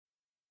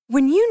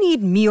When you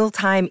need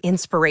mealtime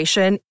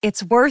inspiration,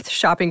 it's worth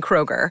shopping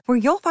Kroger, where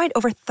you'll find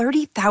over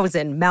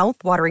 30,000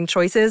 mouth-watering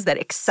choices that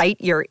excite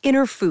your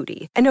inner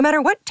foodie. And no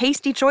matter what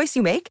tasty choice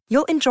you make,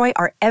 you'll enjoy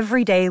our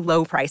everyday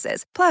low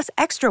prices, plus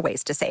extra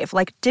ways to save,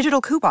 like digital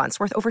coupons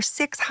worth over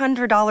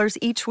 $600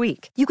 each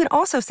week. You can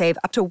also save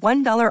up to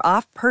 $1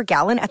 off per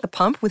gallon at the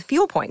pump with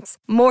fuel points.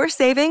 More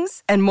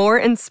savings and more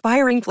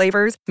inspiring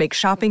flavors make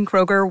shopping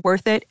Kroger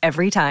worth it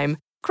every time.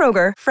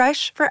 Kroger,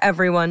 fresh for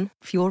everyone.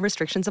 Fuel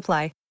restrictions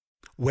apply.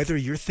 Whether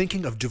you're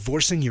thinking of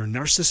divorcing your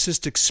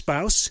narcissistic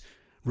spouse,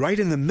 right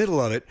in the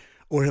middle of it,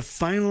 or have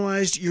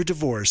finalized your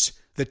divorce,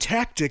 the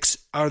tactics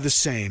are the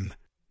same.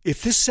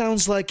 If this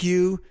sounds like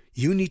you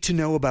need to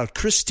know about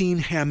Christine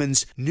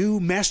Hammond's new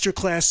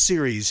masterclass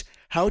series,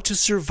 How to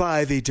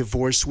Survive a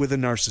Divorce with a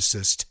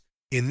Narcissist.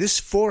 In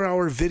this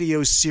 4-hour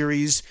video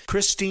series,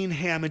 Christine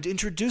Hammond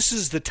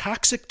introduces the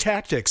toxic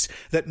tactics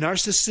that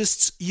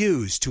narcissists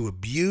use to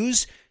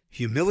abuse,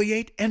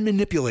 humiliate, and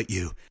manipulate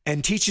you,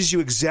 and teaches you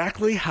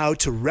exactly how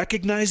to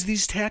recognize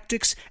these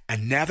tactics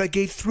and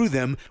navigate through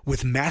them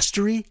with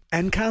mastery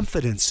and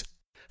confidence.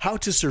 How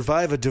to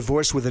Survive a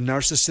Divorce with a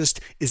Narcissist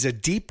is a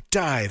deep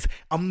dive,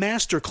 a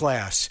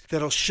masterclass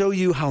that'll show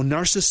you how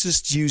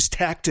narcissists use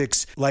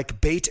tactics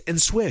like bait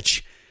and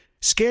switch,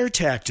 scare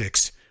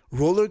tactics,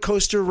 roller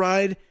coaster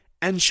ride,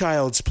 and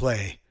child's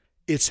play.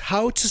 It's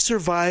How to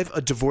Survive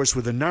a Divorce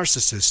with a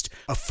Narcissist,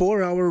 a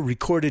 4-hour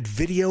recorded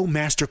video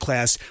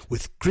masterclass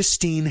with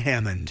Christine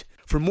Hammond.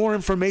 For more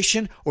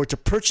information or to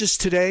purchase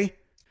today,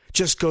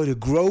 just go to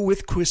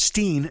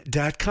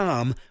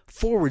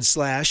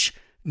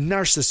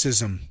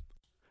growwithchristine.com/narcissism.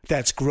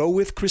 That's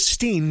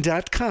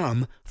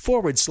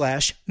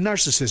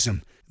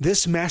growwithchristine.com/narcissism.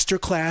 This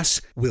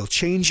masterclass will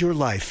change your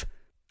life.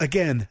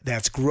 Again,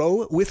 that's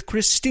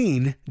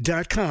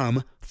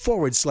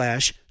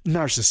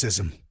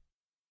growwithchristine.com/narcissism.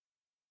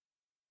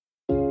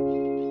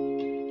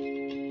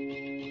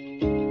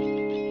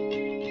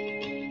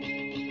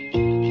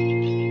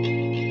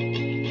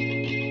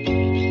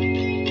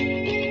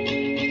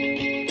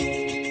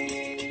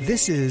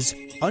 This is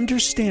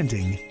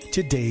Understanding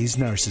Today's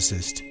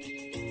Narcissist.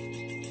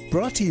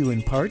 Brought to you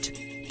in part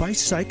by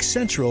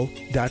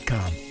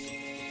PsychCentral.com.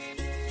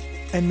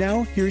 And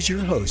now here's your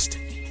host,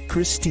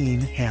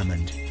 Christine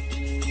Hammond.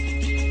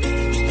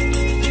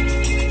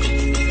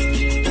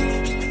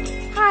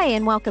 Hi,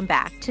 and welcome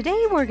back.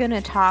 Today we're going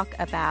to talk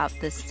about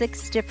the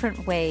 6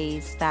 different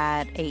ways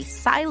that a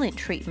silent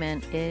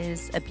treatment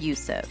is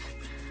abusive.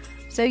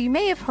 So you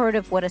may have heard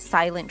of what a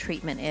silent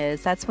treatment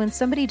is. That's when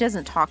somebody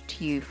doesn't talk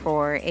to you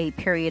for a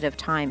period of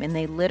time and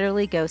they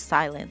literally go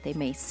silent. They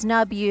may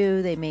snub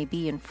you, they may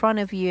be in front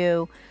of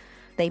you,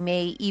 they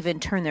may even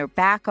turn their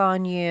back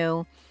on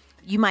you.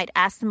 You might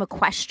ask them a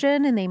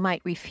question and they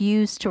might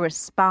refuse to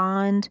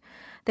respond.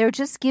 They're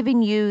just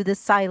giving you the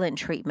silent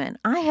treatment.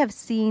 I have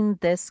seen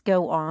this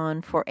go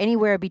on for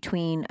anywhere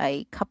between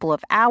a couple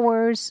of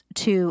hours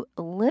to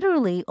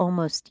literally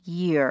almost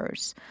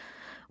years,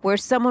 where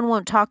someone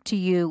won't talk to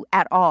you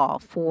at all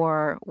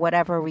for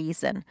whatever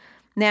reason.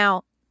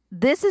 Now,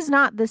 this is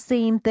not the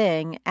same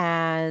thing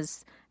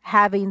as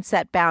having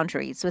set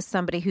boundaries with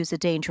somebody who's a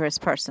dangerous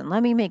person.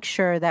 Let me make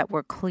sure that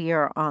we're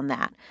clear on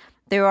that.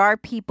 There are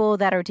people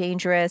that are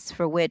dangerous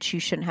for which you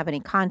shouldn't have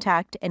any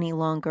contact any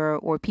longer,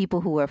 or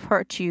people who have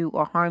hurt you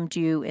or harmed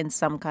you in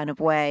some kind of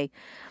way.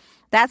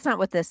 That's not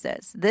what this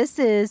is. This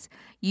is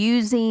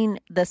using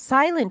the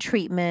silent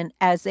treatment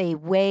as a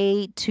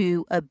way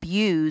to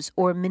abuse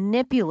or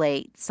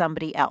manipulate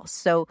somebody else.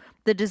 So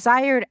the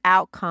desired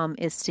outcome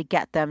is to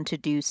get them to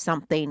do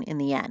something in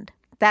the end.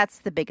 That's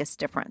the biggest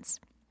difference.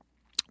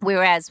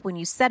 Whereas when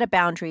you set a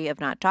boundary of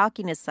not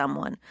talking to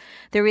someone,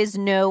 there is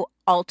no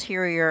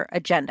ulterior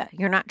agenda.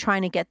 You're not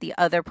trying to get the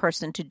other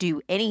person to do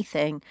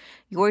anything.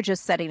 You're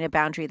just setting a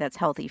boundary that's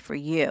healthy for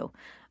you.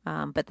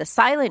 But the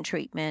silent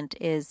treatment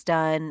is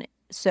done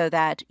so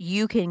that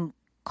you can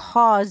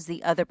cause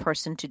the other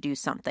person to do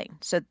something.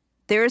 So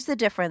there's the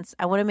difference.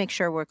 I want to make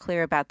sure we're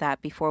clear about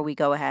that before we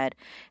go ahead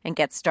and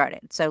get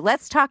started. So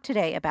let's talk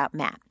today about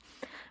Matt.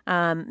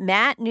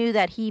 Matt knew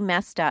that he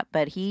messed up,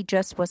 but he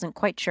just wasn't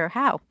quite sure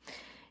how.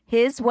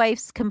 His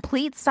wife's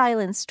complete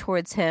silence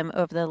towards him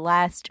over the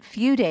last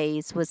few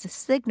days was a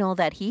signal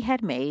that he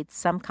had made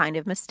some kind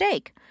of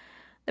mistake.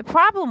 The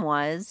problem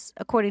was,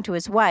 according to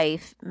his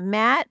wife,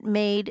 Matt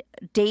made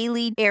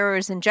daily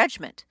errors in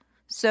judgment.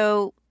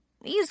 So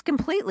he's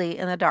completely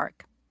in the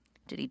dark.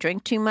 Did he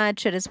drink too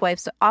much at his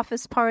wife's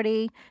office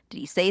party? Did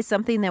he say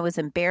something that was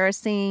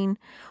embarrassing?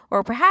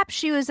 Or perhaps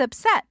she was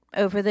upset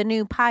over the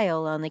new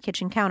pile on the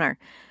kitchen counter.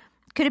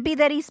 Could it be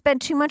that he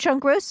spent too much on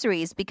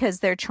groceries because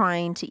they're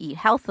trying to eat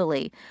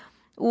healthily?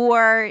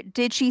 Or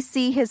did she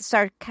see his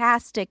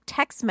sarcastic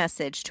text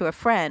message to a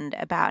friend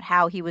about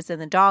how he was in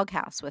the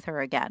doghouse with her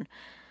again?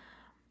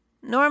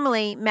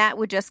 Normally, Matt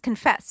would just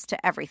confess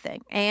to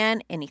everything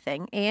and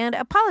anything and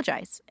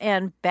apologize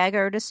and beg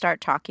her to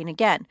start talking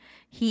again.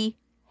 He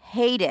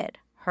hated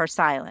her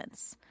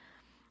silence.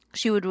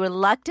 She would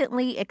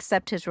reluctantly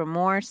accept his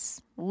remorse,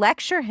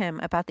 lecture him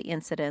about the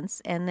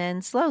incidents, and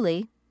then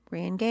slowly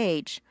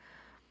re-engage.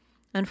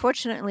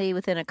 Unfortunately,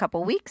 within a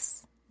couple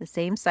weeks, the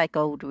same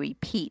cycle would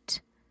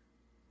repeat.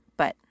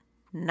 But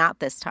not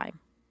this time.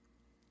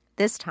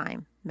 This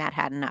time, Matt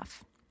had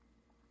enough.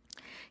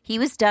 He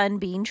was done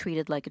being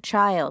treated like a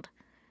child.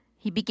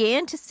 He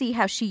began to see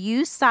how she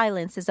used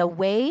silence as a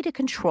way to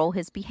control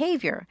his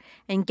behavior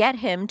and get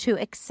him to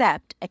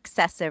accept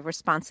excessive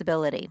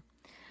responsibility.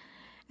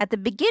 At the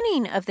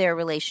beginning of their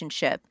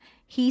relationship,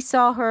 he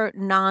saw her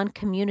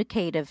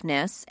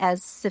non-communicativeness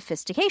as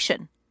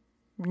sophistication.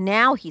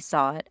 Now he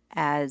saw it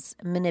as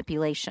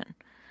manipulation.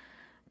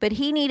 But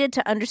he needed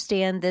to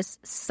understand this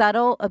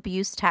subtle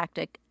abuse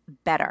tactic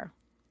better.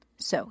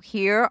 So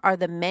here are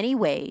the many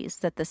ways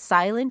that the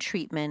silent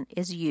treatment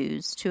is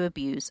used to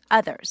abuse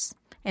others.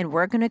 And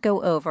we're going to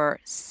go over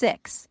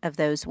 6 of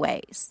those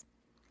ways.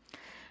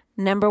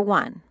 Number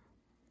 1,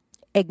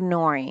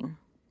 ignoring.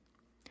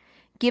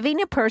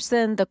 Giving a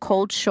person the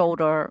cold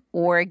shoulder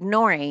or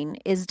ignoring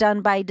is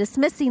done by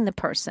dismissing the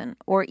person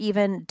or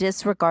even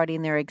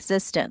disregarding their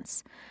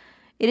existence.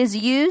 It is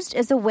used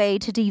as a way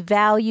to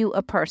devalue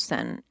a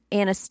person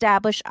and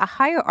establish a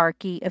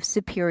hierarchy of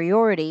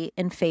superiority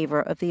in favor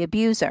of the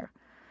abuser.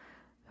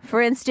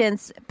 For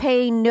instance,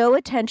 paying no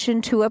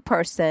attention to a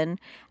person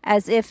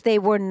as if they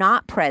were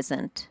not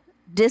present,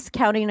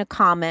 discounting a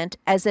comment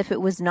as if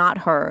it was not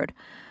heard,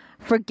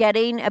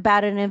 forgetting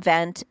about an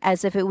event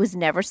as if it was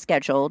never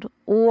scheduled,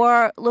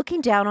 or looking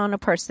down on a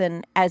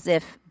person as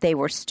if they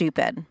were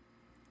stupid.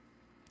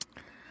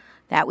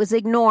 That was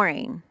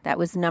ignoring. That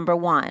was number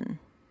 1.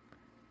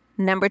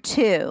 Number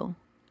 2,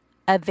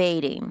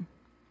 evading.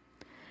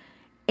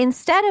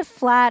 Instead of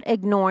flat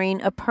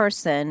ignoring a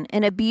person,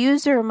 an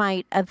abuser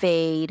might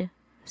evade,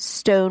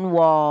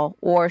 stonewall,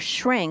 or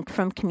shrink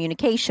from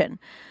communication.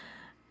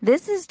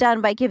 This is done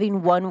by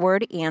giving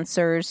one-word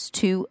answers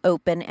to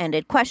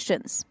open-ended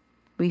questions,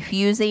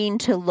 refusing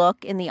to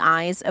look in the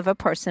eyes of a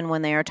person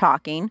when they are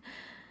talking,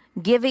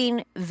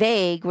 giving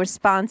vague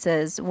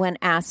responses when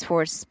asked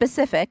for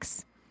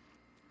specifics,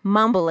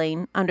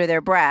 mumbling under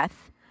their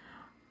breath,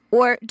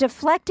 or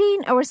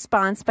deflecting a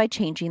response by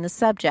changing the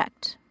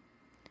subject.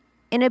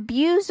 An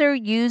abuser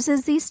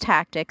uses these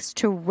tactics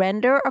to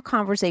render a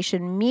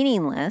conversation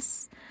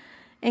meaningless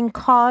and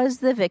cause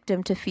the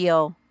victim to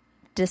feel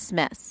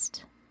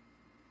dismissed.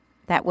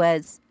 That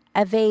was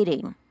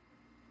evading.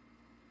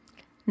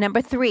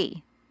 Number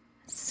 3,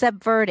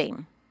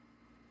 subverting.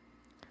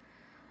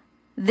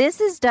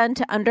 This is done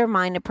to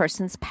undermine a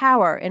person's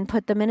power and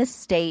put them in a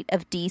state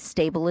of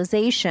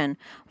destabilization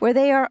where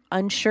they are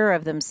unsure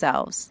of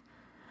themselves.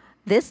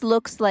 This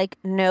looks like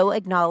no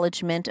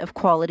acknowledgement of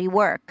quality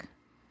work,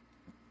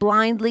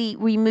 blindly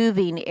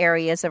removing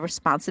areas of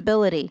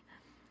responsibility,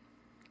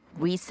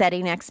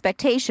 resetting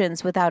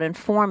expectations without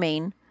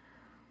informing,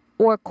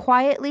 or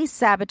quietly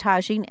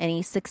sabotaging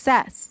any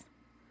success.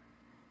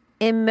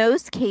 In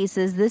most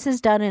cases, this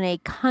is done in a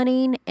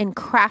cunning and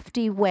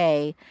crafty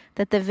way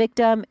that the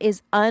victim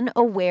is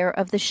unaware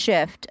of the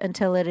shift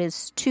until it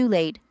is too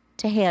late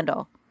to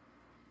handle.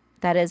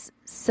 That is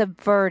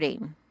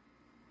subverting.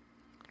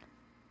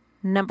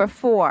 Number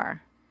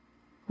 4,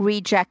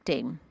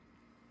 rejecting.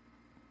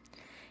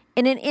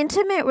 In an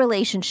intimate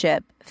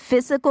relationship,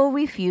 physical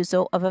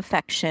refusal of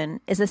affection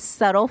is a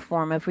subtle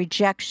form of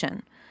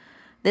rejection.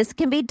 This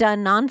can be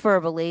done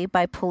non-verbally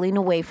by pulling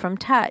away from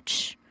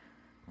touch,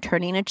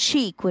 turning a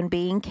cheek when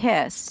being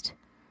kissed,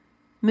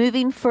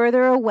 moving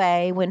further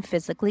away when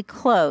physically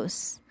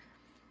close,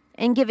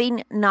 and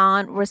giving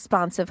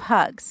non-responsive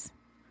hugs.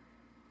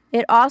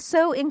 It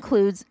also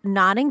includes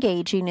not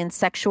engaging in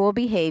sexual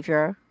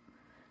behavior,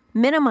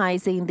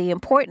 minimizing the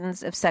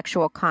importance of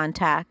sexual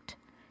contact,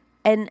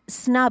 and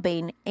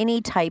snubbing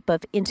any type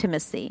of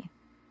intimacy.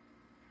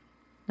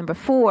 Number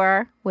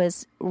 4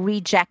 was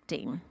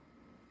rejecting.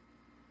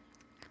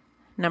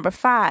 Number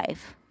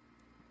 5,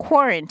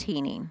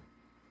 quarantining.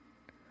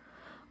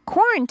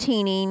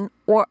 Quarantining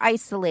or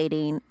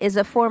isolating is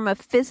a form of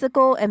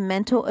physical and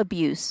mental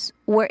abuse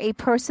where a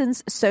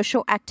person's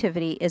social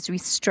activity is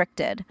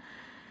restricted.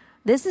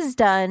 This is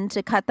done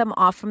to cut them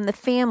off from the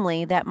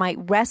family that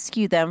might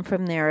rescue them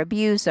from their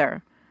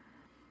abuser.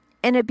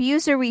 An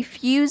abuser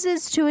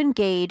refuses to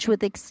engage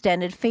with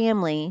extended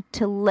family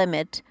to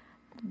limit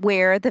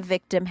where the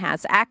victim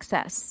has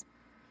access.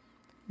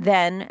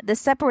 Then the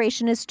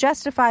separation is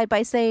justified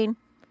by saying,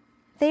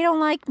 "They don't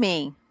like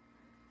me.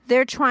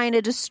 They're trying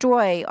to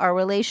destroy our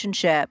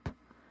relationship,"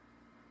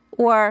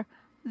 or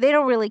 "They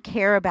don't really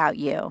care about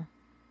you."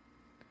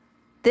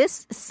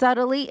 This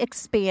subtly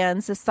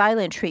expands the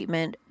silent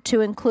treatment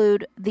to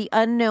include the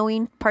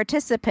unknowing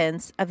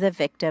participants of the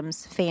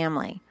victim's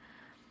family.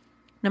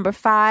 Number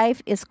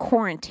 5 is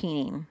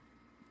quarantining.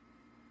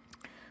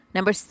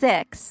 Number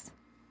 6,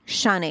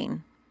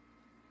 shunning.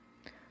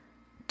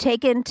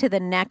 Taken to the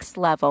next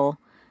level,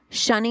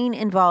 shunning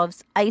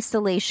involves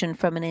isolation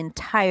from an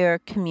entire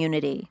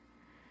community.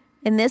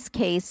 In this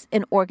case,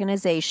 an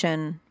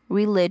organization,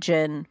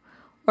 religion,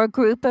 or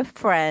group of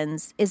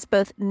friends is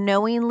both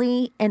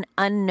knowingly and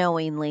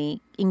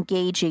unknowingly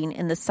engaging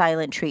in the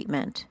silent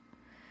treatment.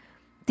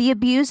 The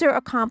abuser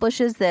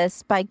accomplishes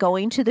this by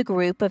going to the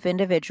group of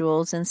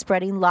individuals and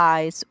spreading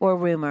lies or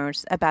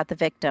rumors about the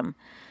victim.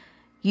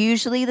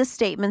 Usually the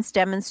statements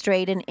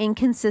demonstrate an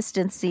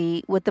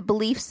inconsistency with the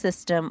belief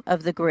system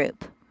of the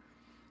group.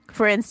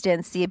 For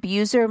instance, the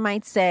abuser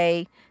might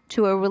say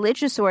to a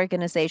religious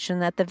organization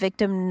that the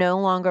victim no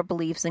longer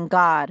believes in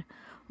God,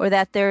 or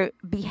that their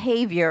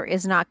behavior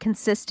is not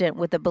consistent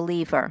with the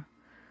believer.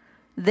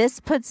 This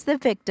puts the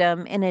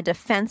victim in a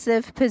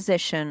defensive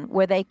position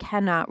where they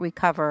cannot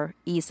recover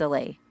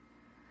easily.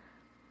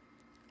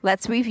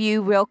 Let's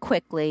review real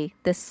quickly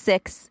the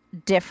 6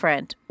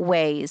 different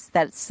ways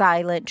that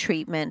silent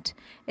treatment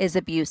is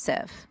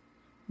abusive.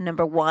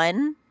 Number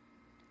 1,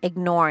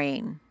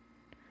 ignoring.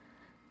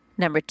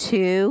 Number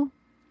 2,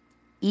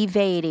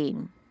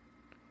 evading.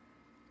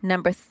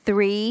 Number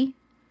 3,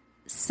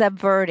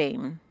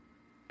 subverting.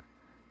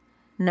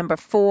 Number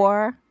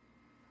 4,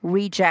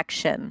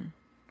 rejection.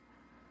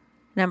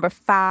 Number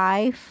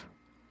 5,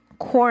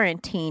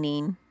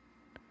 quarantining.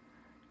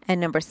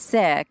 And number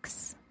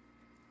 6,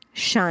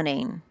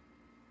 shunning.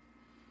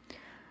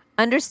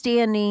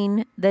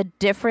 Understanding the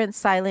different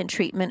silent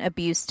treatment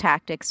abuse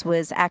tactics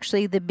was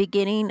actually the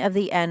beginning of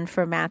the end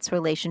for Matt's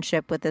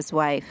relationship with his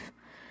wife.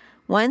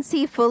 Once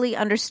he fully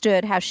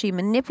understood how she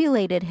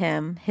manipulated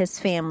him, his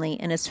family,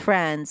 and his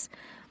friends,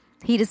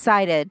 he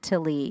decided to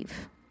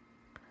leave.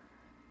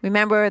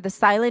 Remember, the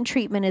silent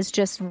treatment is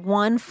just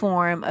one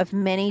form of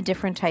many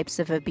different types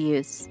of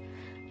abuse,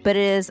 but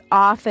it is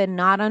often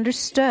not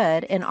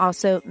understood and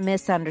also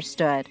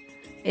misunderstood.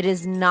 It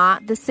is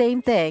not the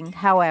same thing,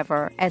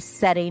 however, as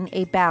setting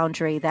a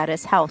boundary that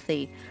is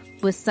healthy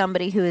with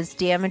somebody who is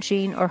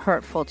damaging or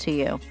hurtful to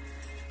you.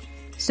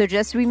 So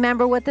just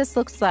remember what this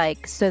looks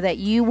like so that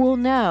you will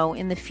know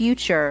in the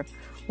future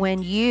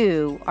when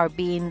you are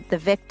being the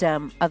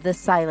victim of the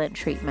silent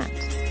treatment.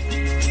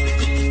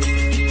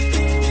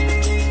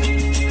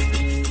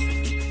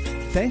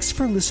 Thanks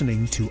for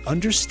listening to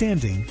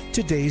Understanding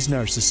Today's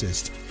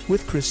Narcissist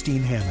with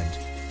Christine Hammond.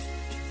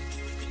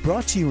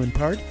 Brought to you in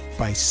part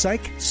by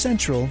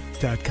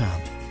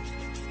PsychCentral.com.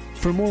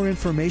 For more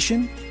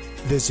information,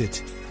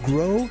 visit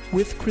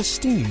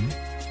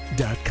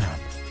GrowWithChristine.com.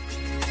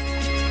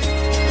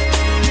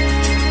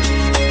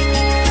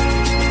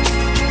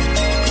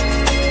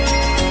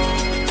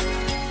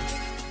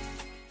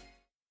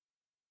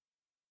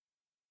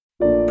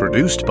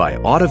 Produced by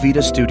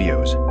Audavita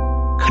Studios.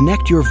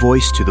 Connect your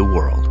voice to the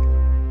world.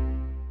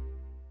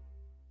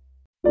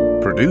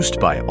 Produced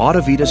by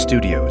Audavita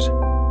Studios.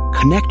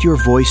 Connect your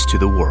voice to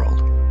the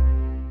world.